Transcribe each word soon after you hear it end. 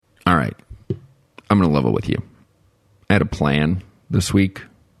I'm going to level with you. I had a plan this week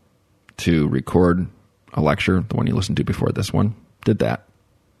to record a lecture, the one you listened to before this one. Did that.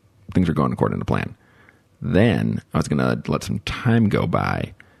 Things are going according to plan. Then I was going to let some time go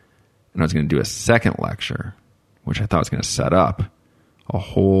by, and I was going to do a second lecture, which I thought was going to set up a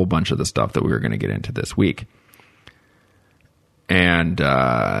whole bunch of the stuff that we were going to get into this week. And,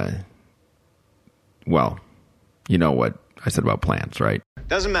 well, you know what I said about plans, right?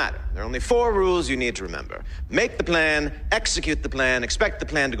 Doesn't matter. There are only 4 rules you need to remember. Make the plan, execute the plan, expect the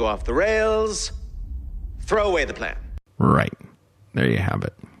plan to go off the rails, throw away the plan. Right. There you have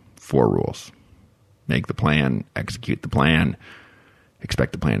it. 4 rules. Make the plan, execute the plan,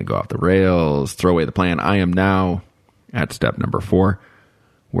 expect the plan to go off the rails, throw away the plan. I am now at step number 4,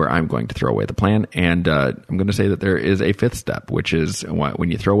 where I'm going to throw away the plan. And I'm going to say that there is a 5th step, which is when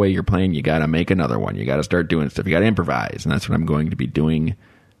you throw away your plan, you got to make another one. You got to start doing stuff. You got to improvise. And that's what I'm going to be doing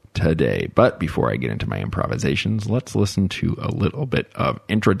today. But before I get into my improvisations, let's listen to a little bit of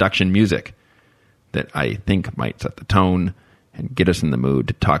introduction music that I think might set the tone and get us in the mood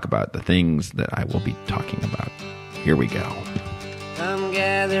to talk about the things that I will be talking about. Here we go. Come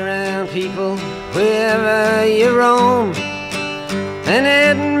gather round, people, wherever you roam,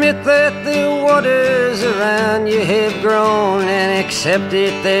 and admit that the waters around you have grown, and accept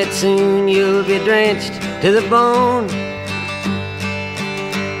it that soon you'll be drenched to the bone.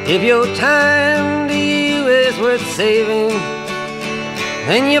 If your time to you is worth saving,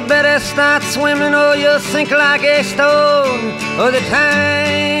 then you better start swimming or you'll sink like a stone, or the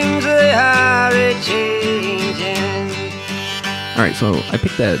times they are a-changing. All right, so I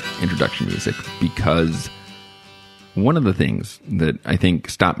picked that introduction music because one of the things that I think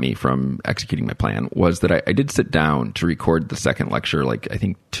stopped me from executing my plan was that I did sit down to record the second lecture, like I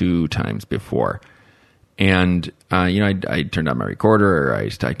think 2 times before. And, I turned on my recorder, or I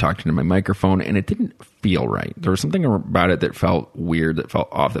talked into my microphone, and it didn't feel right. There was something about it that felt weird, that felt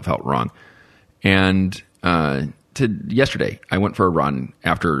off, that felt wrong. And yesterday, I went for a run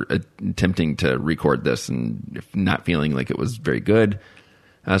after attempting to record this and not feeling like it was very good.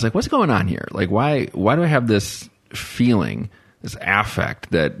 I was like, what's going on here? Like, why do I have this feeling, this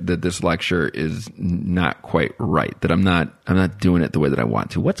affect that this lecture is not quite right, that I'm not doing it the way that I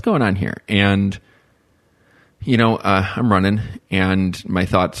want to? What's going on here? And I'm running, and my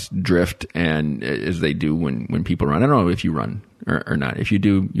thoughts drift, and as they do when people run. I don't know if you run or not. If you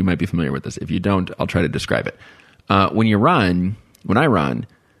do, you might be familiar with this. If you don't, I'll try to describe it. When I run,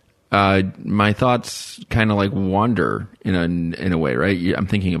 my thoughts kind of like wander in a way, right? I'm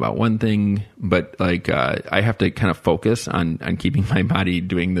thinking about one thing, but like I have to kind of focus on keeping my body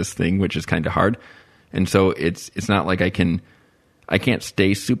doing this thing, which is kind of hard. And so it's not like I can't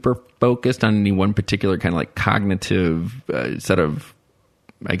stay super focused on any one particular kind of like cognitive set of,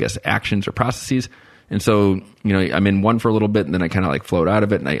 I guess, actions or processes. And so, I'm in one for a little bit, and then I kind of like float out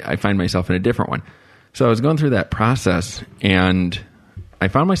of it, and I find myself in a different one. So I was going through that process, and I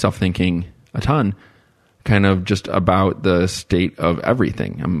found myself thinking a ton kind of just about the state of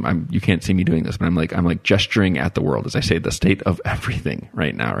everything. You can't see me doing this, but I'm like gesturing at the world as I say the state of everything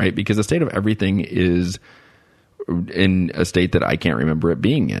right now, right? Because the state of everything is in a state that I can't remember it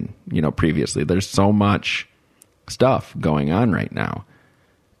being in, previously. There's so much stuff going on right now.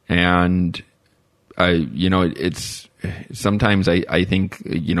 And it's sometimes I think,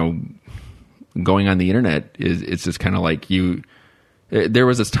 going on the internet it's just kind of like there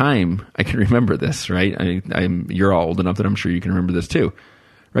was this time, I can remember this, right? You're all old enough that I'm sure you can remember this too,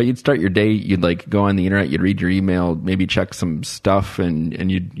 right? You'd start your day, you'd like go on the internet, you'd read your email, maybe check some stuff,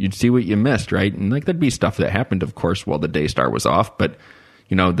 and you'd see what you missed, right? And like there'd be stuff that happened, of course, while the day star was off, but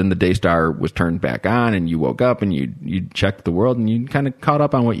then the day star was turned back on, and you woke up and you checked the world, and you kind of caught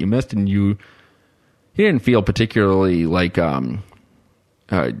up on what you missed, and you didn't feel particularly like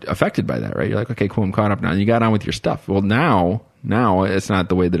affected by that, right? You're like, okay, cool, I'm caught up now. And you got on with your stuff. Well, now it's not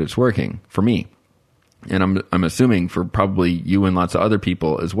the way that it's working for me. And I'm assuming for probably you and lots of other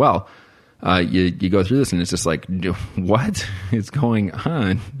people as well. You go through this, and it's just like, what is going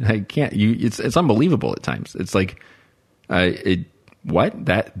on? I can't. It's unbelievable at times. It's like, what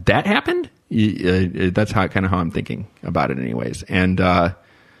that happened? That's kind of how I'm thinking about it, anyways. And I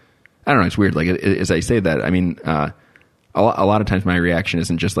don't know. It's weird. Like as I say that, I mean, a lot of times my reaction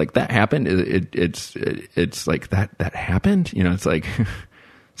isn't just like that happened. It's like that happened. It's like.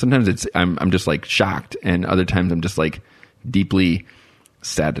 Sometimes I'm just like shocked, and other times I'm just like deeply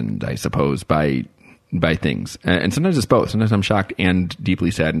saddened, I suppose, by things. And sometimes it's both. Sometimes I'm shocked and deeply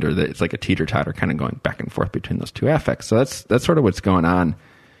saddened, or that it's like a teeter-totter kind of going back and forth between those two affects. So that's sort of what's going on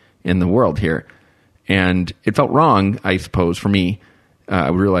in the world here. And it felt wrong, I suppose, for me I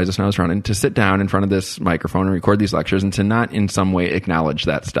would realize this when I was running, to sit down in front of this microphone and record these lectures and to not in some way acknowledge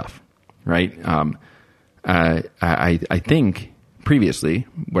that stuff, right? I think previously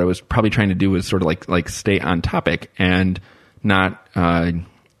what I was probably trying to do was sort of like stay on topic and not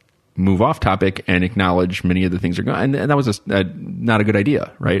move off topic and acknowledge many of the things that are going on. And that was not a good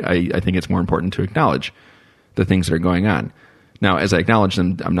idea, right? I think it's more important to acknowledge the things that are going on. Now, as I acknowledge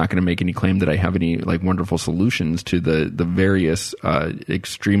them, I'm not going to make any claim that I have any like wonderful solutions to the various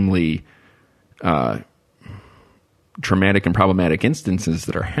extremely traumatic and problematic instances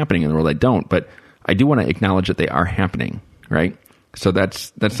that are happening in the world. I don't, but I do want to acknowledge that they are happening, right? So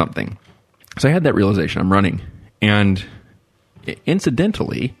that's something. So I had that realization. I'm running, and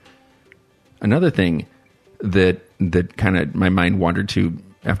incidentally, another thing that kind of my mind wandered to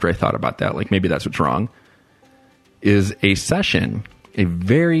after I thought about that, like maybe that's what's wrong, is a session, a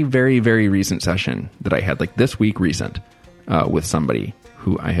very, very, very recent session that I had, like this week recent, with somebody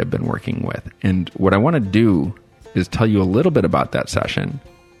who I have been working with. And what I want to do is tell you a little bit about that session.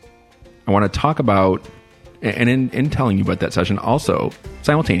 I want to talk about, and in telling you about that session, also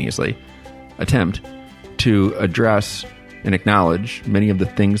simultaneously attempt to address and acknowledge many of the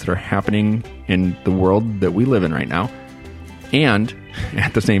things that are happening in the world that we live in right now. And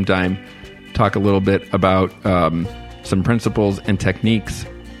at the same time, talk a little bit about some principles and techniques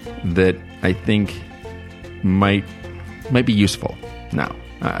that I think might be useful. Now,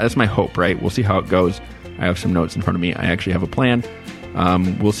 that's my hope, right? We'll see how it goes. I have some notes in front of me. I actually have a plan.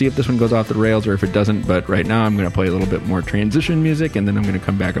 We'll see if this one goes off the rails or if it doesn't. But right now, I'm going to play a little bit more transition music, and then I'm going to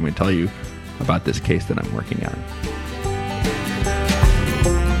come back. I'm going to tell you about this case that I'm working on.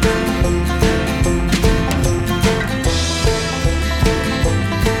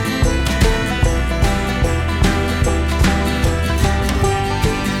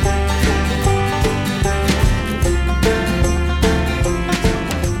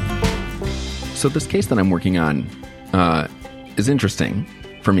 So this case that I'm working on is interesting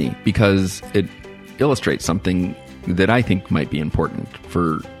for me because it illustrates something that I think might be important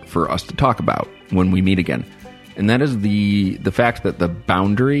for us to talk about when we meet again. And that is the fact that the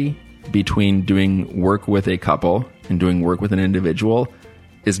boundary between doing work with a couple and doing work with an individual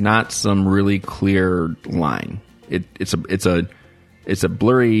is not some really clear line. It's a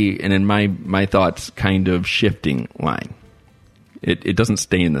blurry and, in my thoughts, kind of shifting line. It doesn't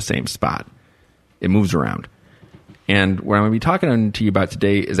stay in the same spot. It moves around. And what I'm going to be talking to you about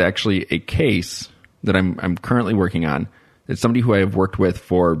today is actually a case that I'm currently working on. It's somebody who I have worked with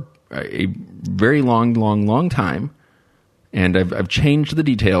for a very long time. And I've changed the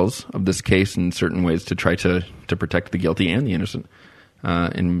details of this case in certain ways to try to protect the guilty and the innocent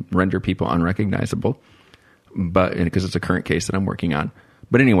and render people unrecognizable. But because it's a current case that I'm working on.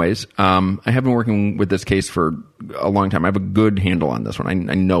 But anyways, I have been working with this case for a long time. I have a good handle on this one.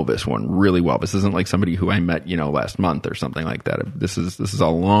 I know this one really well. This isn't like somebody who I met, last month or something like that. This is a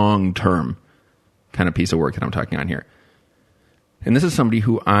long-term kind of piece of work that I'm talking on here. And this is somebody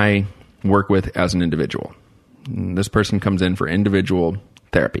who I work with as an individual. And this person comes in for individual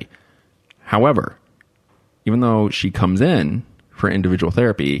therapy. However, even though she comes in for individual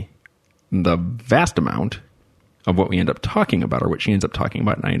therapy, the vast amount of what we end up talking about, or what she ends up talking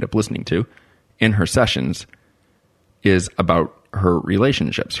about and I end up listening to in her sessions, is about her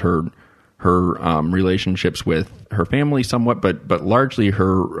relationships, her relationships with her family somewhat, but largely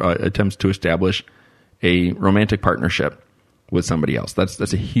her attempts to establish a romantic partnership with somebody else.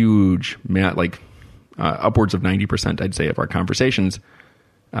 That's a huge, upwards of 90%, I'd say, of our conversations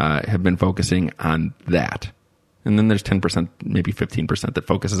have been focusing on that. And then there's 10%, maybe 15% that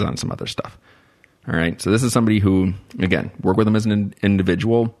focuses on some other stuff. All right. So this is somebody who, again, work with them as an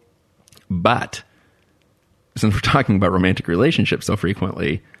individual, but since we're talking about romantic relationships so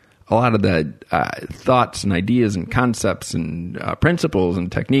frequently, a lot of the thoughts and ideas and concepts and principles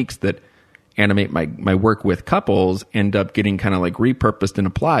and techniques that animate my work with couples end up getting kind of like repurposed and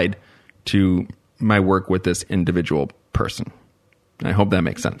applied to my work with this individual person. I hope that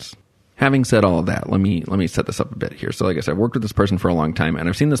makes sense. Having said all of that, let me set this up a bit here. So like I said, I've worked with this person for a long time, and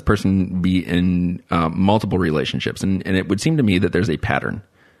I've seen this person be in multiple relationships, and it would seem to me that there's a pattern.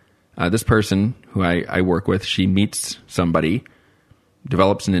 This person who I work with, she meets somebody,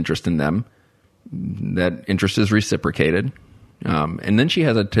 develops an interest in them. That interest is reciprocated. And then she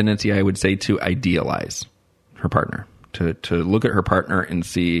has a tendency, I would say, to idealize her partner, to look at her partner and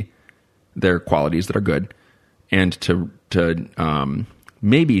see their qualities that are good, and to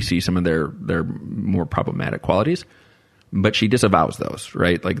maybe see some of their more problematic qualities, but she disavows those,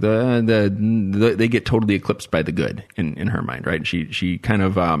 right? Like they get totally eclipsed by the good in her mind, right? She kind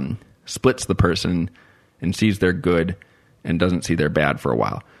of splits the person and sees their good and doesn't see their bad for a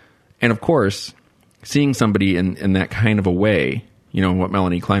while. And of course, seeing somebody in that kind of a way, what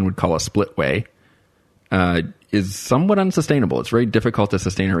Melanie Klein would call a split way, is somewhat unsustainable. It's very difficult to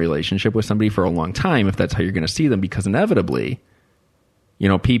sustain a relationship with somebody for a long time if that's how you're going to see them, because inevitably,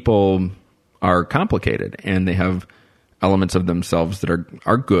 people are complicated and they have elements of themselves that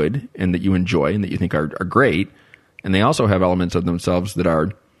are good and that you enjoy and that you think are great. And they also have elements of themselves that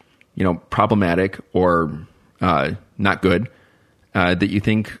are, problematic or not good, that you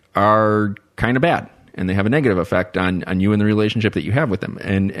think are kind of bad. And they have a negative effect on you and the relationship that you have with them.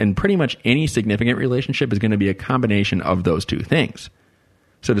 And pretty much any significant relationship is going to be a combination of those two things.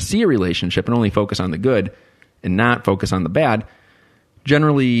 So to see a relationship and only focus on the good and not focus on the bad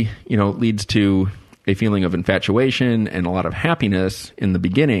generally, leads to a feeling of infatuation and a lot of happiness in the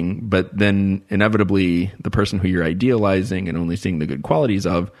beginning, but then inevitably the person who you're idealizing and only seeing the good qualities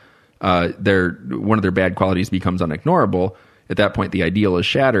of, one of their bad qualities becomes unignorable. At that point, the ideal is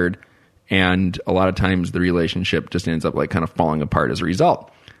shattered, and a lot of times the relationship just ends up kind of falling apart as a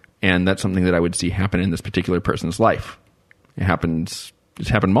result. And that's something that I would see happen in this particular person's life. It's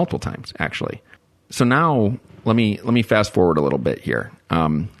happened multiple times, actually. So now let me fast forward a little bit here,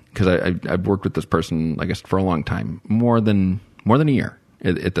 because I've worked with this person, I guess, for a long time, more than a year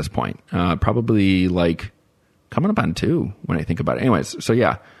at this point, probably coming up on 2 when I think about it. Anyways, so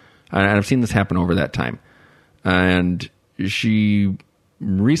yeah, and I've seen this happen over that time, and she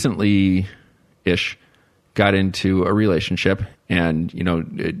recently-ish got into a relationship, and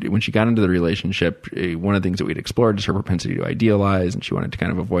when she got into the relationship, one of the things that we'd explored is her propensity to idealize, and she wanted to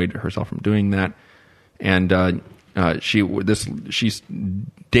kind of avoid herself from doing that. And she's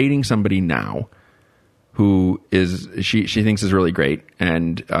dating somebody now who she thinks is really great,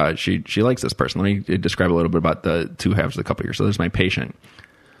 and she likes this person. Let me describe a little bit about the two halves of the couple here. So there's my patient.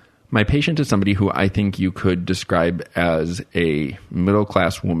 My patient is somebody who I think you could describe as a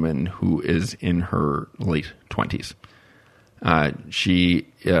middle-class woman who is in her late 20s. She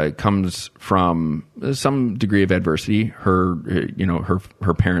comes from some degree of adversity. Her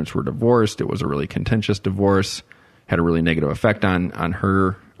parents were divorced. It was a really contentious divorce. Had a really negative effect on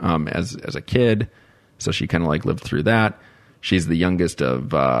her as a kid. So she kind of lived through that. She's the youngest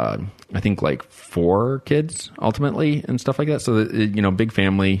of I think 4 kids ultimately and stuff like that. So big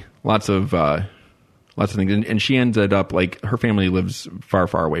family, lots of things. And she ended up her family lives far,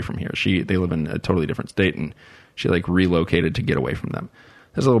 far away from here. They live in a totally different state, and she relocated to get away from them.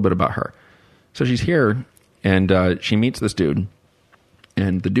 There's a little bit about her. So she's here, and she meets this dude,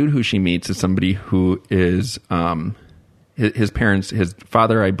 and the dude who she meets is somebody who is his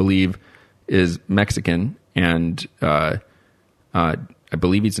father, I believe, is Mexican, and I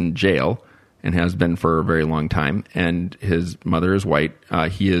believe he's in jail and has been for a very long time. And his mother is white.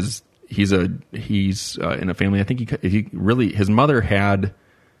 He's in a family. I think his mother had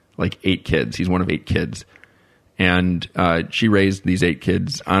 8 kids. He's one of 8 kids. And she raised these 8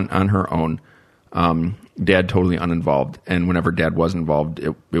 kids on her own. Dad totally uninvolved. And whenever dad was involved,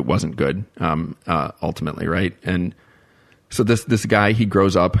 it wasn't good, ultimately, right? And so this guy, he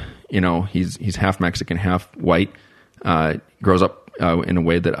grows up, he's half Mexican, half white, grows up in a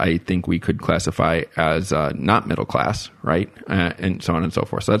way that I think we could classify as not middle class, right? And so on and so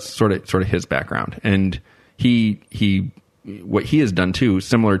forth. So that's sort of his background. And what he has done too,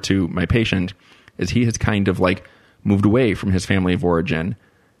 similar to my patient, is he has kind of moved away from his family of origin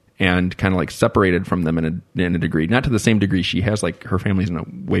and kind of separated from them in a degree, not to the same degree she has. Her family's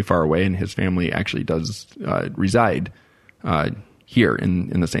way far away, and his family actually does reside here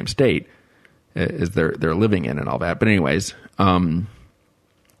in the same state as they're living in and all that. But anyways,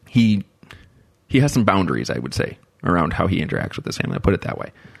 he has some boundaries, I would say, around how he interacts with his family. I'll put it that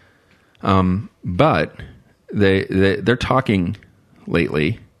way. But they're talking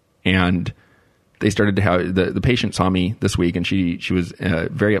lately, and they started to have the patient saw me this week, and she was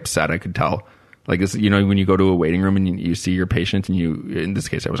very upset. I could tell. This, when you go to a waiting room and you see your patient, and in this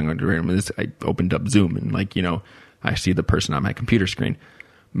case, I wasn't going to do a waiting room. I opened up Zoom, and I see the person on my computer screen.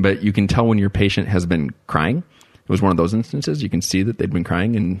 But you can tell when your patient has been crying. It was one of those instances. You can see that they'd been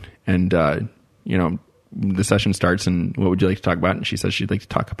crying, and the session starts, and what would you like to talk about? And she says she'd like to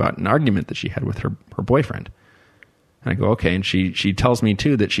talk about an argument that she had with her boyfriend. And I go, okay. And she tells me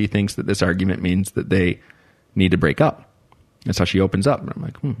too that she thinks that this argument means that they need to break up. That's how she opens up. And I'm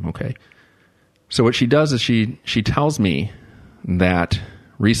like, okay. So what she does is she tells me that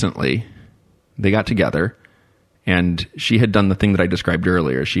recently they got together, and she had done the thing that I described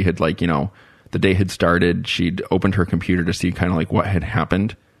earlier. She had the day had started. She'd opened her computer to see kind of what had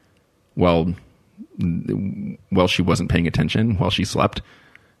happened. Well, she wasn't paying attention while she slept.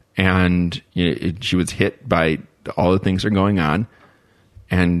 And she was hit by all the things are going on.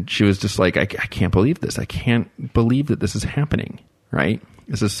 And she was just like, I can't believe this. I can't believe that this is happening, right?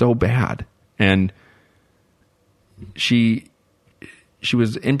 This is so bad. And she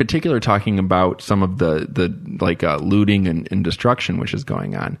was in particular talking about some of the looting and destruction which is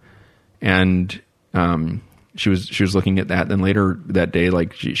going on. And she was looking at that. Then later that day,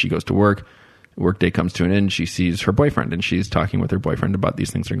 like she goes to work day comes to an end. She sees her boyfriend, and she's talking with her boyfriend about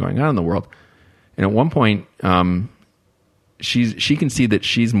these things that are going on in the world. And at one point, she can see that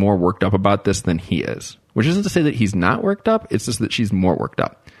she's more worked up about this than he is, which isn't to say that he's not worked up. It's just that she's more worked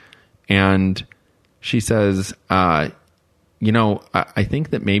up. And she says, I think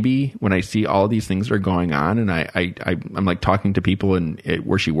that maybe when I see all these things that are going on, and I'm like talking to people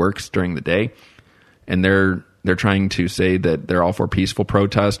where she works during the day, and they're trying to say that they're all for peaceful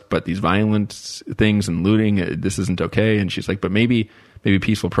protest, but these violent things and looting, this isn't okay. And she's like, but maybe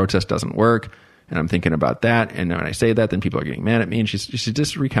peaceful protest doesn't work. And I'm thinking about that. And when I say that, then people are getting mad at me. And she's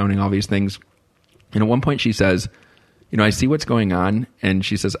just recounting all these things. And at one point she says, I see what's going on. And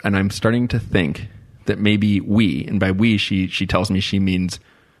she says, and I'm starting to think that maybe we, and by we, she tells me she means,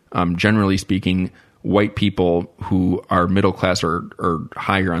 generally speaking, white people who are middle class or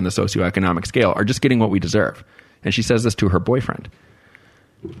higher on the socioeconomic scale are just getting what we deserve. And she says this to her boyfriend.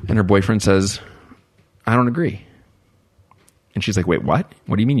 And her boyfriend says, I don't agree. And she's like, wait, what?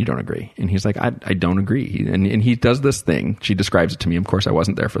 What do you mean you don't agree? And he's like, I don't agree. And he does this thing. She describes it to me. Of course, I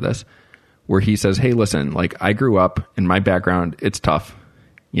wasn't there for this. Where he says, hey, listen, like I grew up in my background. It's tough.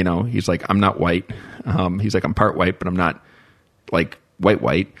 He's like, I'm not white. He's like, I'm part white, but I'm not like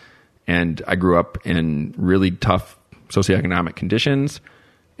white. And I grew up in really tough socioeconomic conditions.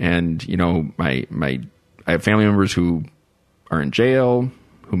 And, I have family members who are in jail,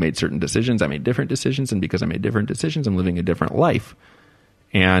 who made certain decisions. I made different decisions. And because I made different decisions, I'm living a different life.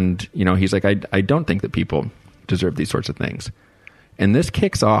 And, he's like, I don't think that people deserve these sorts of things. And this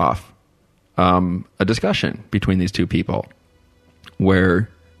kicks off a discussion between these two people where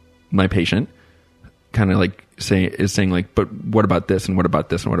my patient kind of like is saying like, but what about this? And what about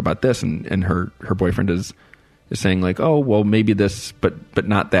this? And what about this? And her boyfriend is saying like, oh, well, maybe this, but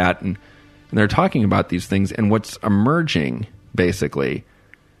not that. And they're talking about these things. And what's emerging basically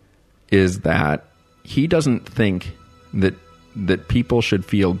is that he doesn't think that people should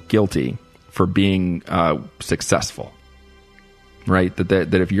feel guilty for being successful, right?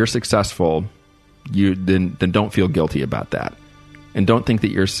 That if you're successful, you then don't feel guilty about that, and don't think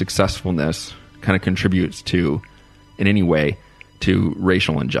that your successfulness kind of contributes to, in any way, to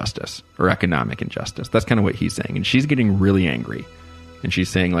racial injustice or economic injustice. That's kind of what he's saying, and she's getting really angry, and she's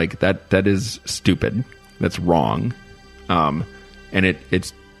saying like that is stupid, that's wrong, and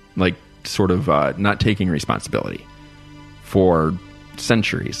it's like sort of not taking responsibility for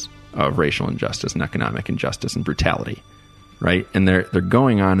centuries of racial injustice and economic injustice and brutality, right? And they're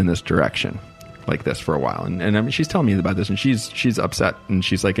going on in this direction like this for a while. And I mean, she's telling me about this, and she's upset, and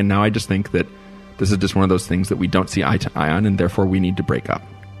she's like, and now I just think that this is just one of those things that we don't see eye to eye on, and therefore we need to break up.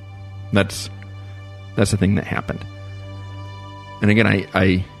 That's the thing that happened. And again,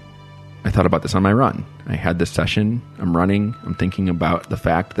 I thought about this on my run. I had this session, I'm running, I'm thinking about the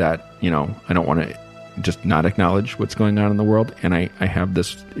fact that, I don't want to just not acknowledge what's going on in the world. And I have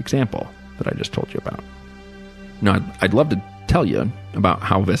this example that I just told you about. Now, I'd love to tell you about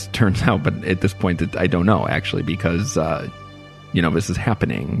how this turns out, but at this point, I don't know, actually, because, this is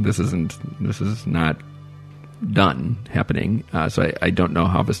happening. This is not done happening. So I don't know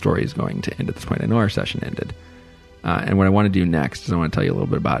how the story is going to end at this point. I know our session ended. And what I want to do next is I want to tell you a little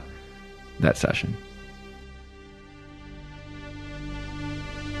bit about that session.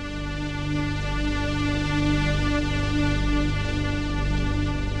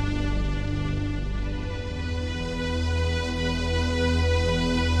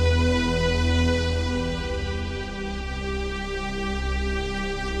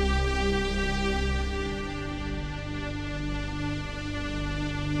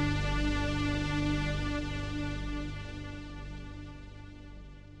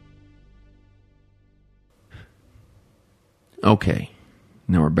 Okay,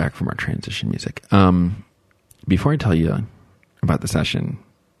 now we're back from our transition music. Before I tell you about the session,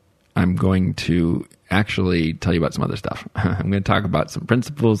 I'm going to actually tell you about some other stuff. I'm going to talk about some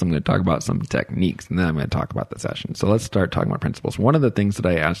principles, I'm going to talk about some techniques, and then I'm going to talk about the session. So let's start talking about principles. One of the things that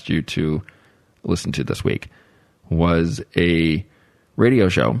I asked you to listen to this week was a radio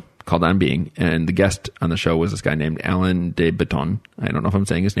show called On Being, and the guest on the show was this guy named Alan de Botton. I don't know if I'm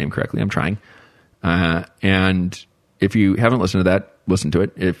saying his name correctly. I'm trying. And if you haven't listened to that, listen to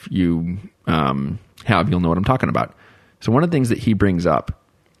it. If you have, you'll know what I'm talking about. So one of the things that he brings up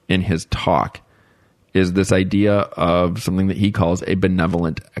in his talk is this idea of something that he calls a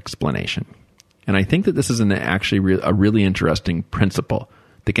benevolent explanation. And I think that this is actually a really interesting principle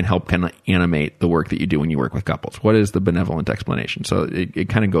that can help kind of animate the work that you do when you work with couples. What is the benevolent explanation? So it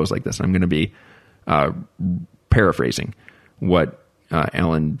kind of goes like this. I'm going to be paraphrasing what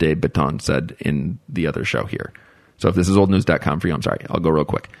Alan de Botton said in the other show here. So if this is oldnews.com for you, I'm sorry. I'll go real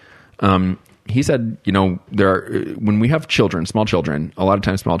quick. He said, when we have children, small children, a lot of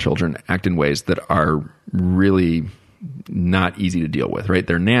times small children act in ways that are really not easy to deal with, right?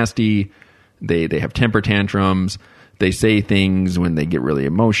 They're nasty. They have temper tantrums. They say things when they get really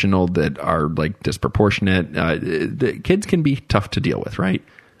emotional that are like disproportionate. The kids can be tough to deal with, right?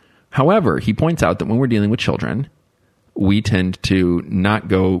 However, he points out that when we're dealing with children, we tend to not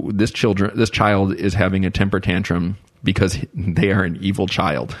go, this child is having a temper tantrum because they are an evil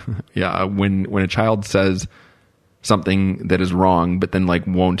child. Yeah. When a child says something that is wrong, but then like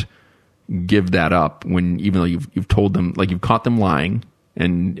won't give that up even though you've told them, like you've caught them lying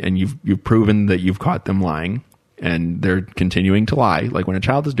and you've proven that you've caught them lying and they're continuing to lie. Like when a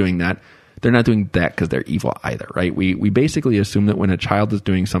child is doing that, they're not doing that because they're evil either, right? We basically assume that when a child is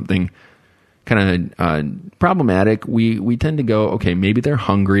doing something kind of problematic, we tend to go, okay, maybe they're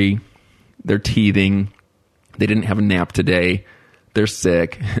hungry, they're teething, they didn't have a nap today, they're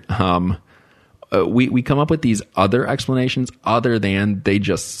sick. We come up with these other explanations other than they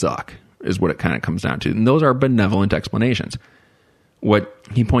just suck, is what it kind of comes down to. And those are benevolent explanations. What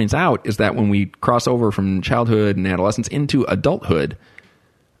he points out is that when we cross over from childhood and adolescence into adulthood,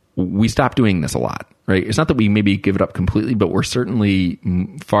 we stop doing this a lot, right? It's not that we maybe give it up completely, but we're certainly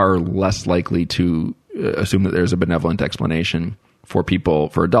far less likely to assume that there's a benevolent explanation for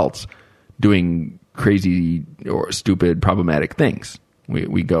adults doing crazy or stupid, problematic things.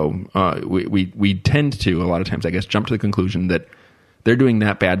 We tend to, a lot of times, I guess, jump to the conclusion that they're doing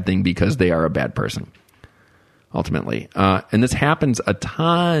that bad thing because they are a bad person, ultimately. And this happens a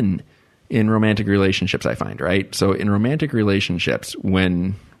ton in romantic relationships, I find, right? So in romantic relationships,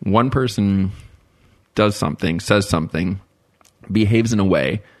 when one person does something, says something, behaves in a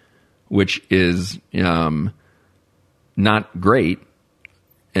way which is not great,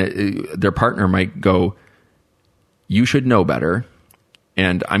 their partner might go, you should know better,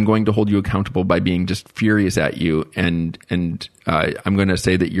 and I'm going to hold you accountable by being just furious at you, and I'm going to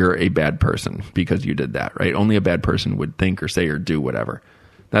say that you're a bad person because you did that, right? Only a bad person would think or say or do whatever.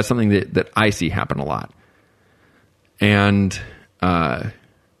 That's something that I see happen a lot. And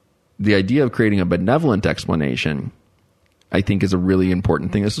the idea of creating a benevolent explanation, I think, is a really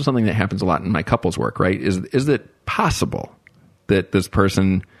important thing. This is something that happens a lot in my couples work, right? Is it possible that this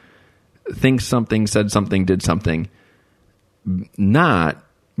person thinks something, said something, did something, not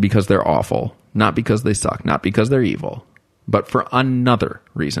because they're awful, not because they suck, not because they're evil, but for another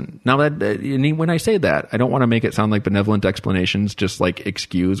reason? Now, when I say that, I don't want to make it sound like benevolent explanations just like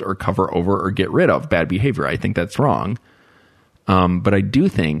excuse or cover over or get rid of bad behavior. I think that's wrong. But I do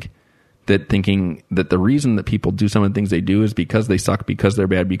think that thinking that the reason that people do some of the things they do is because they suck, because they're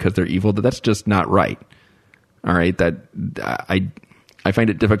bad, because they're evil, that's just not right. All right. That I find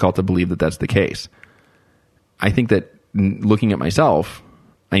it difficult to believe that that's the case. I think that looking at myself,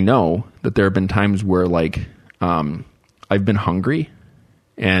 I know that there have been times where like, I've been hungry,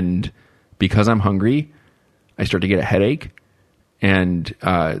 and because I'm hungry, I start to get a headache. And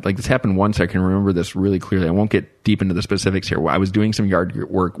like this happened once. I can remember this really clearly. I won't get deep into the specifics here. I was doing some yard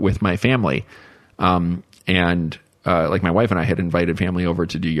work with my family, and like my wife and I had invited family over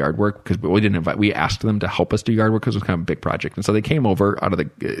to do yard work because we asked them to help us do yard work because it was kind of a big project. And so they came over out of the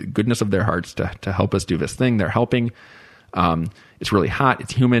goodness of their hearts to help us do this thing. They're helping. It's really hot.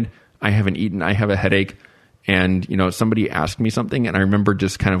 It's humid. I haven't eaten. I have a headache. And, somebody asked me something, and I remember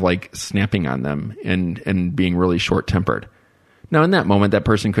just kind of like snapping on them and being really short tempered. Now, in that moment, that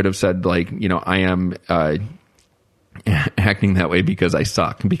person could have said like, I am acting that way because I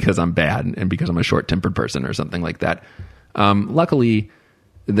suck, because I'm bad, and because I'm a short tempered person or something like that. Luckily,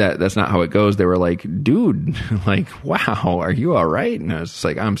 that's not how it goes. They were like, dude, like, wow, are you all right? And I was just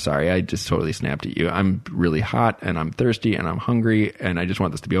like, I'm sorry. I just totally snapped at you. I'm really hot and I'm thirsty and I'm hungry and I just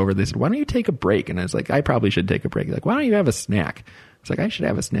want this to be over. They said, why don't you take a break? And I was like, I probably should take a break. Like, why don't you have a snack? It's like, I should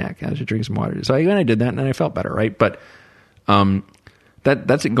have a snack. I should drink some water. So I did that and then I felt better. Right. But,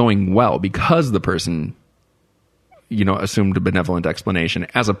 that's it going well because the person, assumed a benevolent explanation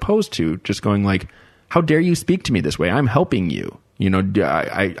as opposed to just going like, how dare you speak to me this way? I'm helping you.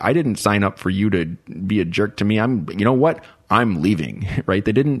 I didn't sign up for you to be a jerk to me. I'm leaving, right?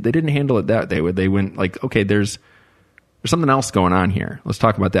 They didn't handle it that way. They went like, okay, there's something else going on here. Let's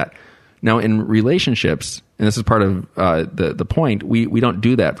talk about that. Now, in relationships, and this is part of the point, we don't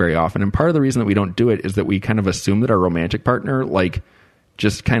do that very often. And part of the reason that we don't do it is that we kind of assume that our romantic partner, like,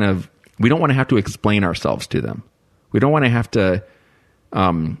 just kind of, we don't want to have to explain ourselves to them. We don't want to have to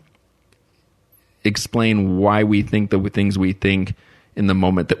explain why we think the things we think in the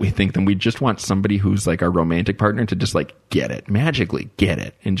moment that we think them. We just want somebody who's like our romantic partner to just like get it, magically get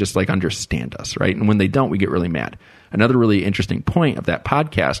it, and just like understand us, right? And when they don't, we get really mad. Another really interesting point of that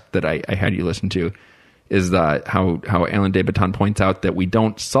podcast that I had you listen to is how Alan de Botton points out that we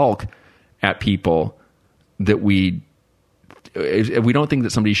don't sulk at people that if we don't think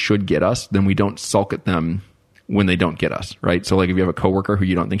that somebody should get us, then we don't sulk at them when they don't get us, right? So like if you have a coworker who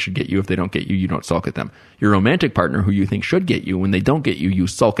you don't think should get you, if they don't get you, you don't sulk at them. Your romantic partner who you think should get you, when they don't get you, you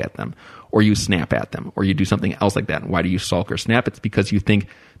sulk at them, or you snap at them, or you do something else like that. And why do you sulk or snap? It's because you think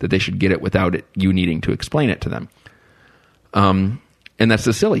that they should get it without you needing to explain it to them. And that's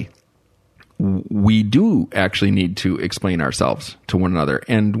just silly. We do actually need to explain ourselves to one another.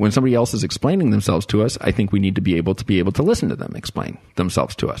 And when somebody else is explaining themselves to us, I think we need to be able to listen to them explain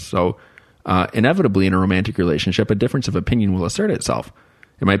themselves to us. So inevitably in a romantic relationship, a difference of opinion will assert itself.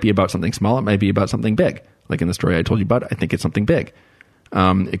 It might be about something small. It might be about something big. Like in the story I told you about, I think it's something big.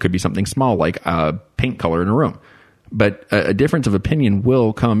 It could be something small, like a paint color in a room. But a difference of opinion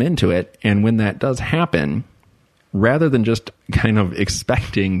will come into it. And when that does happen, rather than just kind of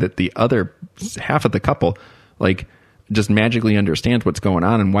expecting that the other half of the couple, like, just magically understands what's going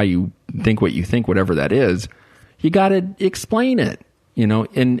on and why you think what you think, whatever that is, you got to explain it. You know,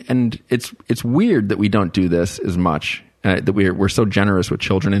 and it's weird that we don't do this as much, that we're so generous with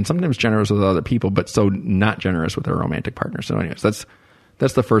children and sometimes generous with other people, but so not generous with our romantic partners. So anyways, that's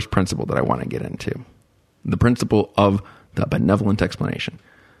the first principle that I want to get into, the principle of the benevolent explanation.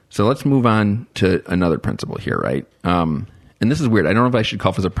 So let's move on to another principle here, right? And this is weird. I don't know if I should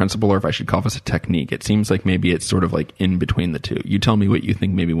call this a principle or if I should call this a technique. It seems like maybe it's sort of like in between the two. You tell me what you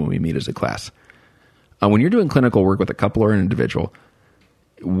think maybe when we meet as a class. When you're doing clinical work with a couple or an individual,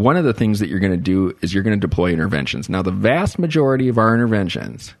 one of the things that you're going to do is you're going to deploy interventions. Now, the vast majority of our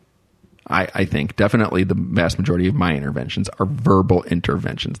interventions, I think, definitely the vast majority of my interventions are verbal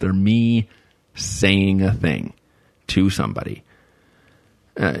interventions. They're me saying a thing to somebody.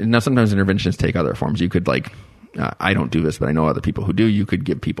 Now, sometimes interventions take other forms. You could I don't do this, but I know other people who do. You could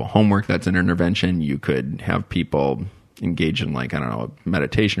give people homework. That's an intervention. You could have people engage in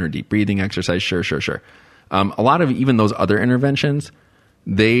meditation or deep breathing exercise. Sure. A lot of even those other interventions,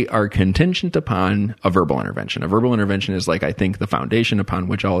 they are contingent upon a verbal intervention. A verbal intervention is I think the foundation upon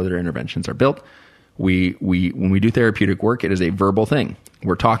which all other interventions are built. When we do therapeutic work, it is a verbal thing.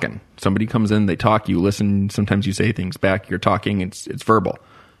 We're talking. Somebody comes in, they talk, you listen. Sometimes you say things back. You're talking. It's verbal,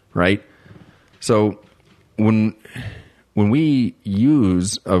 right? So when we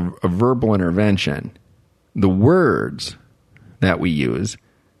use a verbal intervention, the words that we use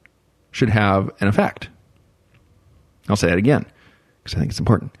should have an effect. I'll say that again, because I think it's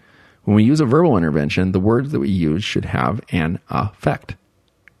important. When we use a verbal intervention, the words that we use should have an effect.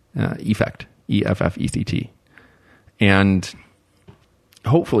 Effect. E-F-F-E-C-T. And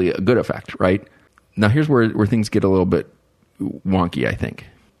hopefully a good effect, right? Now here's where things get a little bit wonky, I think.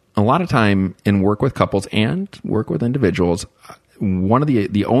 A lot of time in work with couples and work with individuals, one of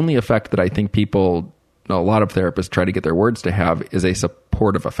the only effect that I think a lot of therapists try to get their words to have is a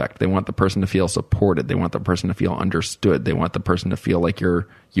supportive effect. They want the person to feel supported. They want the person to feel understood. They want the person to feel like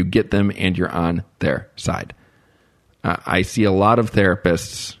you get them and you're on their side. I see a lot of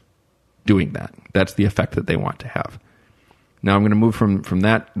therapists doing that. That's the effect that they want to have. Now I'm going to move from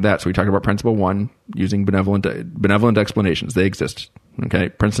that. So we talked about principle 1, using benevolent explanations. They exist. Okay.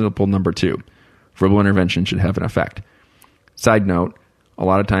 Principle number 2, verbal intervention should have an effect. Side note, a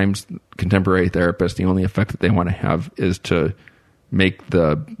lot of times contemporary therapists, the only effect that they want to have is to make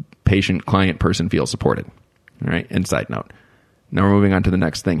the patient, client, person feel supported. All right. And side note. Now we're moving on to the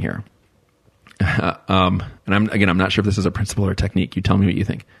next thing here. And I'm not sure if this is a principle or a technique. You tell me what you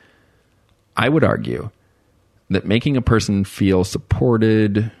think. I would argue that making a person feel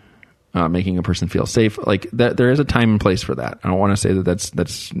supported, making a person feel safe, like that, there is a time and place for that. I don't want to say that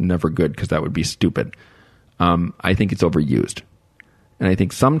that's never good, because that would be stupid. I think it's overused. And I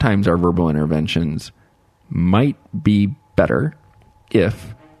think sometimes our verbal interventions might be better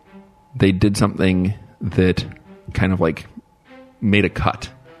if they did something that kind of made a cut,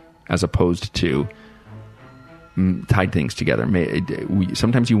 as opposed to tied things together.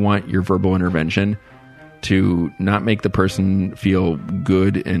 Sometimes you want your verbal intervention to not make the person feel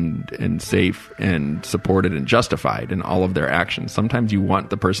good and safe and supported and justified in all of their actions. Sometimes you want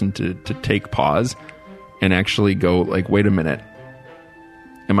the person to take pause and actually go wait a minute.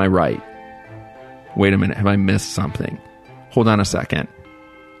 Am I right? wait a minute, have I missed something? Hold on a second.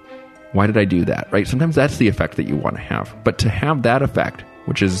 Why did I do that, right? Sometimes that's the effect that you want to have. But to have that effect,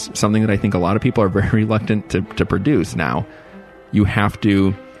 which is something that I think a lot of people are very reluctant to produce now, you have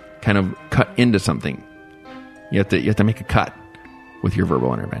to kind of cut into something. You have to make a cut with your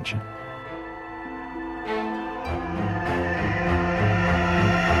verbal intervention.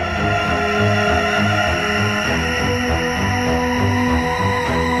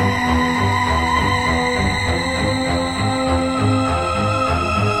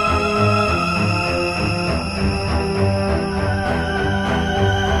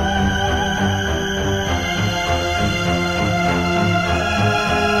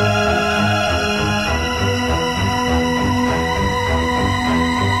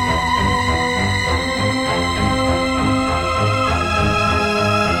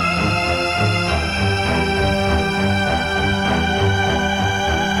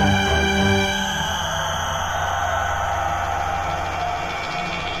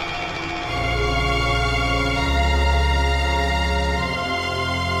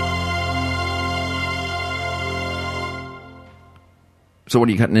 So what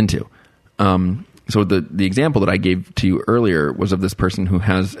are you cutting into? So the example that I gave to you earlier was of this person who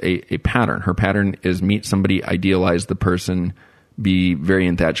has a pattern. Her pattern is meet somebody, idealize the person, be very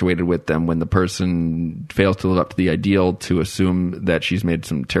infatuated with them. When the person fails to live up to the ideal, to assume that she's made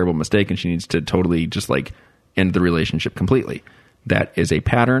some terrible mistake and she needs to totally just like end the relationship completely. That is a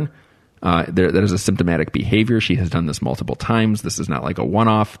pattern. That is a symptomatic behavior. She has done this multiple times. This is not like a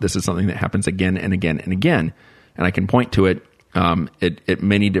one-off. This is something that happens again and again and again. And I can point to it at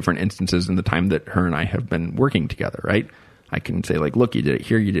many different instances in the time that her and I have been working together, right? I can say like, look, you did it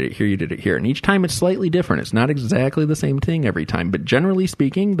here, you did it here, you did it here. And each time it's slightly different. It's not exactly the same thing every time, but generally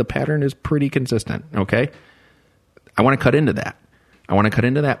speaking, the pattern is pretty consistent. Okay. I want to cut into that. I want to cut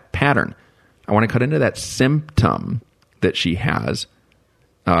into that pattern. I want to cut into that symptom that she has,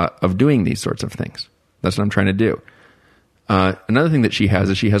 of doing these sorts of things. That's what I'm trying to do. Another thing that she has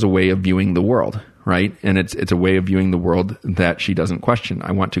is she has a way of viewing the world, right? And it's a way of viewing the world that she doesn't question.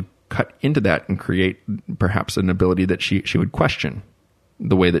 I want to cut into that and create perhaps an ability that she would question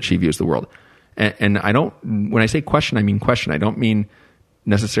the way that she views the world. And I don't, when I say question, I mean question. I don't mean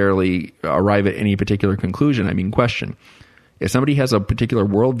necessarily arrive at any particular conclusion. I mean question. If somebody has a particular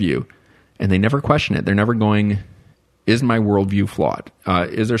worldview and they never question it, they're never going, is my worldview flawed?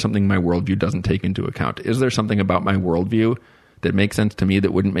 Is there something my worldview doesn't take into account? Is there something about my worldview that makes sense to me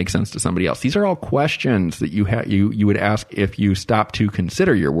that wouldn't make sense to somebody else? These are all questions that you would ask if you stop to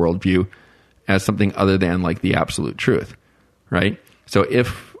consider your worldview as something other than like the absolute truth, right? So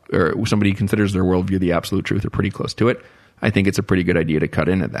if somebody considers their worldview the absolute truth or pretty close to it, I think it's a pretty good idea to cut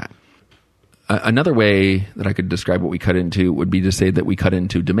into that. Another way that I could describe what we cut into would be to say that we cut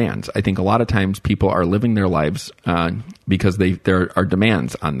into demands. I think a lot of times people are living their lives because there are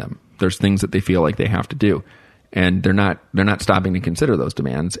demands on them. There's things that they feel like they have to do, and they're not stopping to consider those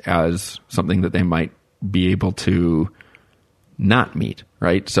demands as something that they might be able to not meet,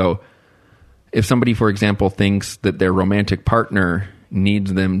 right? So if somebody, for example, thinks that their romantic partner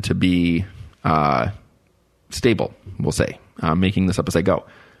needs them to be stable, we'll say, making this up as I go.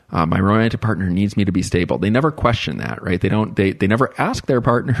 My romantic partner needs me to be stable. They never question that, right? They never ask their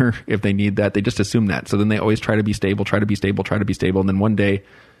partner if they need that. They just assume that. So then they always try to be stable. And then one day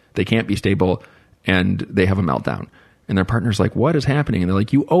they can't be stable and they have a meltdown. And their partner's like, what is happening? And they're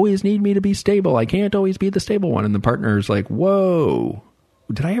like, you always need me to be stable. I can't always be the stable one. And the partner's like, whoa,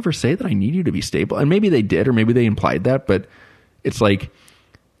 did I ever say that I need you to be stable? And maybe they did, or maybe they implied that, but it's like,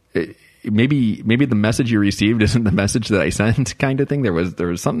 maybe the message you received isn't the message that I sent, kind of thing. There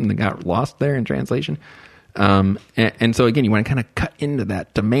was something that got lost there in translation. And so again, you want to kind of cut into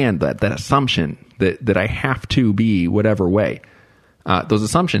that demand, that assumption that I have to be whatever way. Those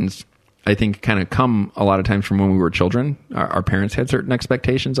assumptions, I think, kind of come a lot of times from when we were children. Our parents had certain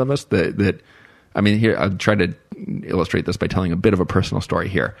expectations of us that I mean, here, I'll try to illustrate this by telling a bit of a personal story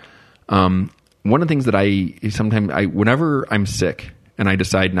here. One of the things that whenever I'm sick, and I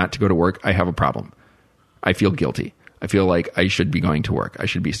decide not to go to work, I have a problem. I feel guilty. I feel like I should be going to work. I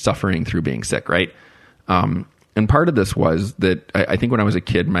should be suffering through being sick, right? And part of this was that I think when I was a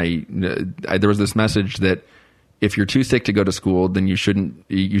kid, there was this message that if you're too sick to go to school, then you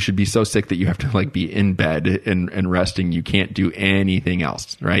should be so sick that you have to like be in bed and resting. You can't do anything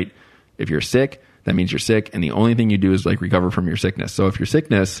else, right? If you're sick, that means you're sick, and the only thing you do is like recover from your sickness. So if your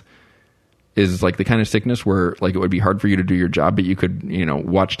sickness is like the kind of sickness where like it would be hard for you to do your job, but you could,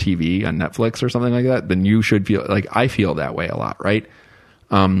 watch TV on Netflix or something like that, then you should feel like I feel that way a lot, right?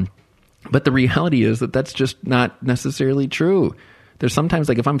 But the reality is that that's just not necessarily true. There's sometimes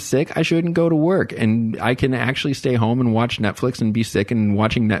like if I'm sick, I shouldn't go to work, and I can actually stay home and watch Netflix and be sick, and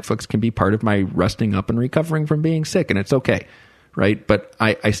watching Netflix can be part of my resting up and recovering from being sick, and it's okay. Right. But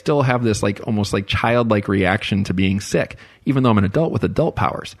I still have this like almost like childlike reaction to being sick, even though I'm an adult with adult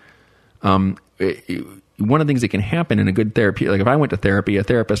powers. One of the things that can happen in a good therapy, like if I went to therapy, a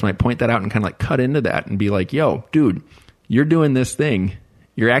therapist might point that out and kind of like cut into that and be like, yo, dude, you're doing this thing.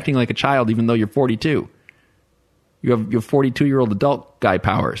 You're acting like a child, even though you're 42. You have 42-year-old adult guy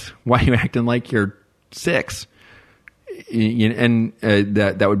powers. Why are you acting like you're 6? And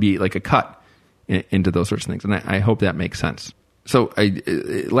that would be like a cut into those sorts of things. And I hope that makes sense. So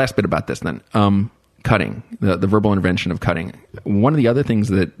last bit about this then. Cutting, the verbal intervention of cutting. One of the other things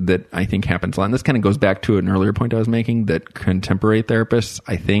that I think happens a lot, and this kind of goes back to an earlier point I was making, that contemporary therapists,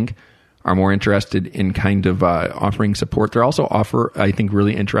 I think, are more interested in kind of offering support. They're also I think,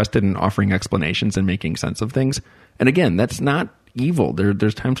 really interested in offering explanations and making sense of things. And again, that's not evil.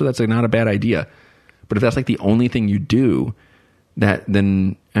 There's times where that's like not a bad idea. But if that's like the only thing you do,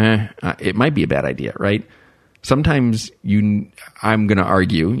 then it might be a bad idea, right? Sometimes I'm going to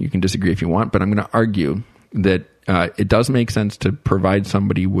argue, you can disagree if you want, but I'm going to argue that it does make sense to provide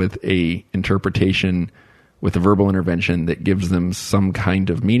somebody with a interpretation, with a verbal intervention that gives them some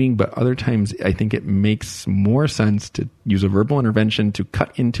kind of meaning. But other times I think it makes more sense to use a verbal intervention to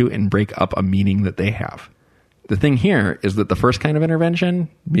cut into and break up a meaning that they have. The thing here is that the first kind of intervention,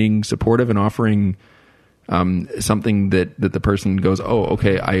 being supportive and offering something that the person goes, oh,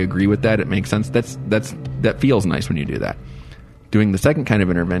 okay, I agree with that. It makes sense. That feels nice when you do that. Doing the second kind of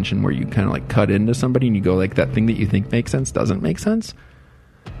intervention where you kind of like cut into somebody and you go like, that thing that you think makes sense doesn't make sense.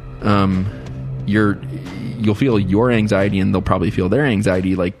 You'll feel your anxiety and they'll probably feel their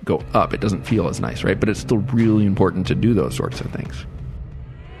anxiety like go up. It doesn't feel as nice, right? But it's still really important to do those sorts of things.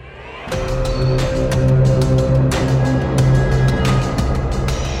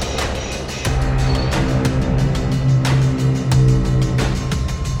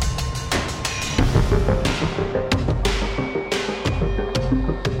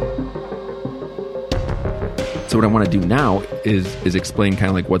 So what I want to do now is explain kind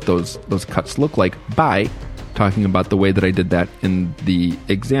of like what those cuts look like by talking about the way that I did that in the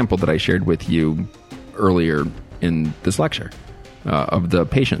example that I shared with you earlier in this lecture of the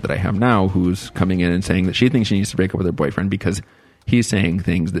patient that I have now who's coming in and saying that she thinks she needs to break up with her boyfriend because he's saying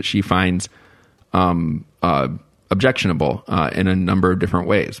things that she finds objectionable in a number of different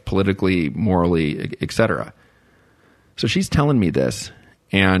ways, politically, morally, etc. So she's telling me this,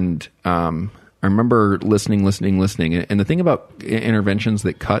 and I remember listening. And the thing about interventions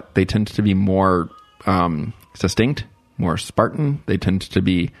that cut, they tend to be more succinct, more Spartan. They tend to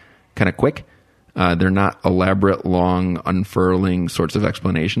be kind of quick. They're not elaborate, long, unfurling sorts of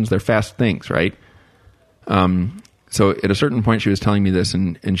explanations. They're fast things, right? So at a certain point, she was telling me this,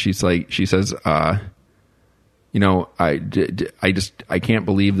 and she says, I can't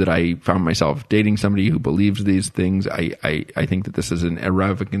believe that I found myself dating somebody who believes these things. I think that this is an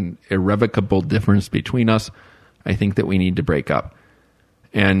irrevocable difference between us. I think that we need to break up.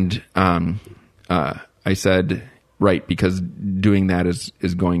 And I said, right, because doing that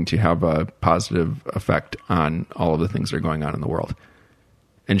is going to have a positive effect on all of the things that are going on in the world.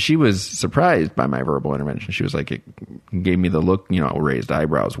 And she was surprised by my verbal intervention. She was like, it gave me the look, raised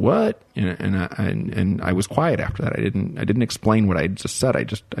eyebrows. What? And I was quiet after that. I didn't explain what I just said. I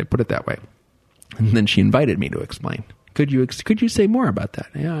put it that way. And then she invited me to explain. Could you say more about that?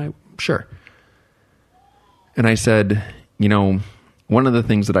 Yeah, sure. And I said, one of the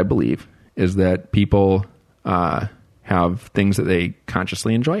things that I believe is that people have things that they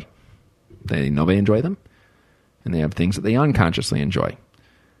consciously enjoy. They know they enjoy them. And they have things that they unconsciously enjoy.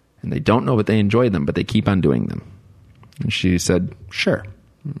 And they don't know that they enjoy them, but they keep on doing them. And she said, sure,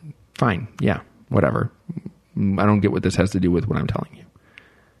 fine, yeah, whatever. I don't get what this has to do with what I'm telling you.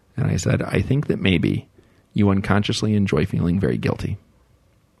 And I said, I think that maybe you unconsciously enjoy feeling very guilty.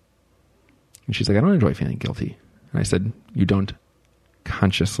 And she's like, I don't enjoy feeling guilty. And I said, you don't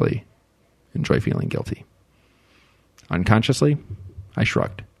consciously enjoy feeling guilty. Unconsciously, I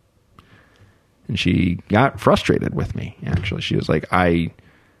shrugged. And she got frustrated with me, actually. She was like, I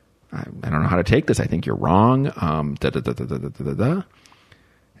don't know how to take this. I think you're wrong. And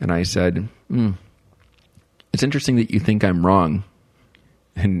I said, it's interesting that you think I'm wrong.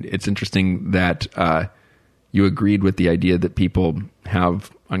 And it's interesting that you agreed with the idea that people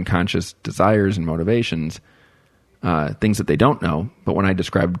have unconscious desires and motivations, things that they don't know. But when I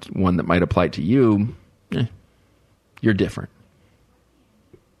described one that might apply to you, you're different.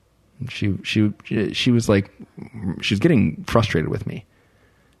 She was like, she was getting frustrated with me.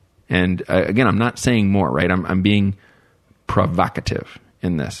 And again, I'm not saying more, right? I'm being provocative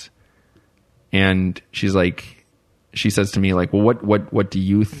in this. And she says to me, like, well, what do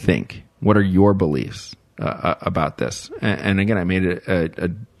you think? What are your beliefs about this? And again, I made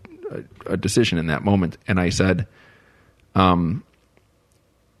a decision in that moment, and I said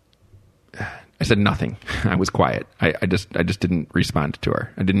nothing. I was quiet. I just didn't respond to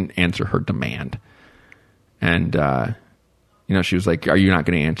her. I didn't answer her demand. And she was like, "Are you not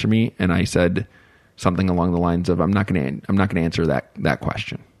going to answer me?" And I said something along the lines of, "I'm not going to answer that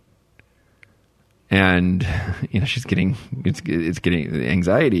question." And she's getting the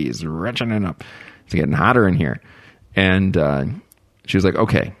anxiety is retching up. It's getting hotter in here. And she was like,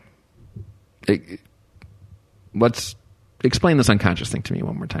 "Okay, let's explain this unconscious thing to me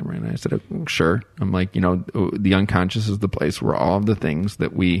one more time." Right? And I said, "Sure." I'm like, the unconscious is the place where all of the things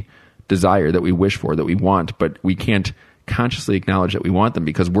that we desire, that we wish for, that we want, but we can't consciously acknowledge that we want them,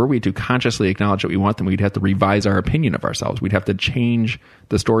 because were we to consciously acknowledge that we want them, we'd have to revise our opinion of ourselves. We'd have to change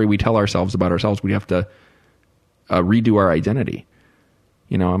the story we tell ourselves about ourselves. We'd have to redo our identity.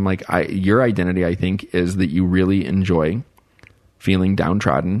 I'm like, your identity, I think, is that you really enjoy feeling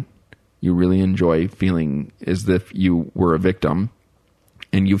downtrodden. You really enjoy feeling as if you were a victim,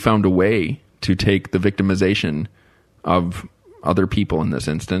 and you found a way to take the victimization of other people in this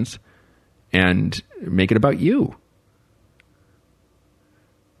instance and make it about you.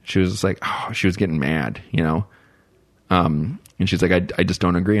 She was just like, she was getting mad, and she's like, I just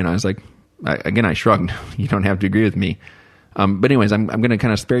don't agree. And I was like, I shrugged. You don't have to agree with me. But anyways, I'm going to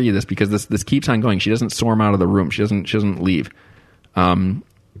kind of spare you this, because this keeps on going. She doesn't storm out of the room. She doesn't leave, or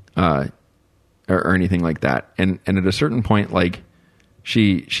anything like that. And at a certain point, like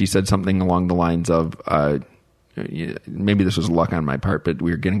she said something along the lines of, maybe this was luck on my part, but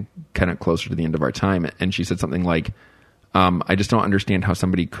we were getting kind of closer to the end of our time. And she said something like, I just don't understand how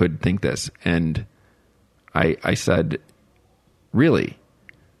somebody could think this. And I said, really?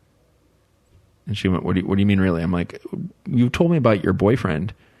 And she went, what do you mean really? I'm like, you've told me about your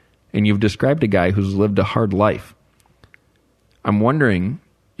boyfriend, and you've described a guy who's lived a hard life. I'm wondering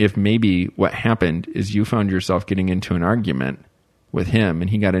if maybe what happened is you found yourself getting into an argument with him, and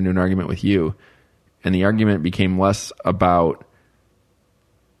he got into an argument with you, and the argument became less about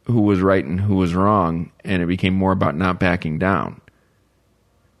who was right and who was wrong, and it became more about not backing down.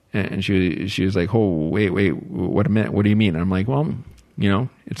 And she was like, "Oh, wait, what a minute. What do you mean?" And I'm like, "Well,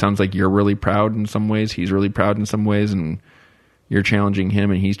 it sounds like you're really proud in some ways. He's really proud in some ways, and you're challenging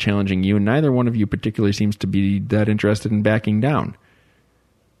him, and he's challenging you. And neither one of you particularly seems to be that interested in backing down.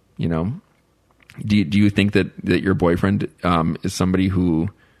 Do you think that your boyfriend is somebody who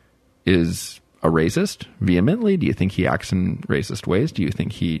is a racist vehemently? Do you think he acts in racist ways? Do you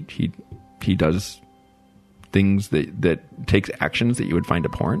think he does things that takes actions that you would find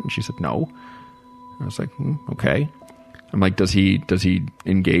abhorrent?" And she said, "No." I was like, okay. I'm like, does he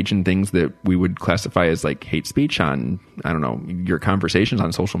engage in things that we would classify as like hate speech on, I don't know, your conversations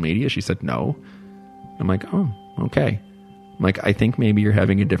on social media? She said, "No." I'm like, oh, okay. I'm like, I think maybe you're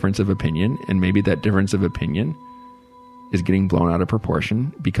having a difference of opinion, and maybe that difference of opinion is getting blown out of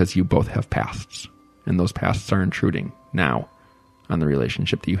proportion because you both have pasts, and those pasts are intruding now on the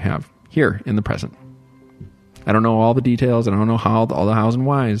relationship that you have here in the present. I don't know all the details, and I don't know all the hows and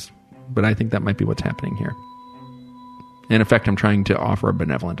whys, but I think that might be what's happening here. In effect, I'm trying to offer a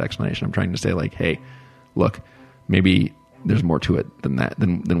benevolent explanation. I'm trying to say, like, hey, look, maybe there's more to it than that,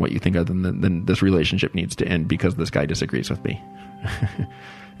 than what you think of, than this relationship needs to end because this guy disagrees with me.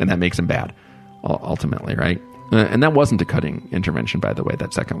 And that makes him bad, ultimately, right? And that wasn't a cutting intervention, by the way,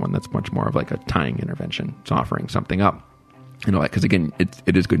 that second one. That's much more of like a tying intervention. It's offering something up. Because again,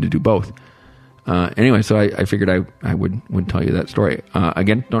 it is good to do both. Anyway, so I figured I would tell you that story.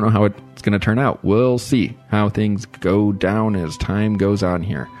 Again, don't know how it's going to turn out. We'll see how things go down as time goes on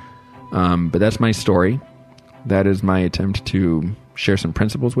here. But that's my story. That is my attempt to share some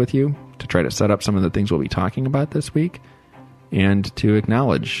principles with you, to try to set up some of the things we'll be talking about this week, and to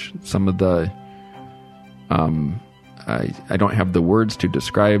acknowledge some of the... I don't have the words to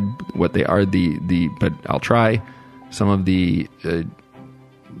describe what they are, but I'll try. Some of the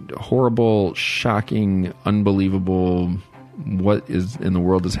horrible, shocking, unbelievable, what is in the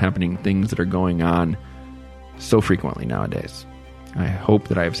world is happening, things that are going on so frequently nowadays. I hope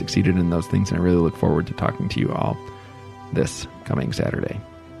that I have succeeded in those things, and I really look forward to talking to you all this coming Saturday.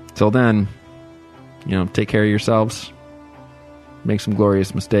 Till then, take care of yourselves, make some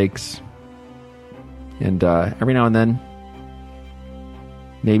glorious mistakes, and every now and then,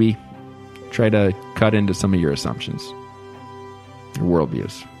 maybe try to cut into some of your assumptions, your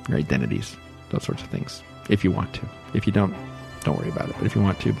worldviews, your identities, those sorts of things, if you want to. If you don't worry about it. But if you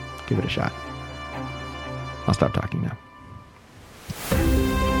want to, give it a shot. I'll stop talking now.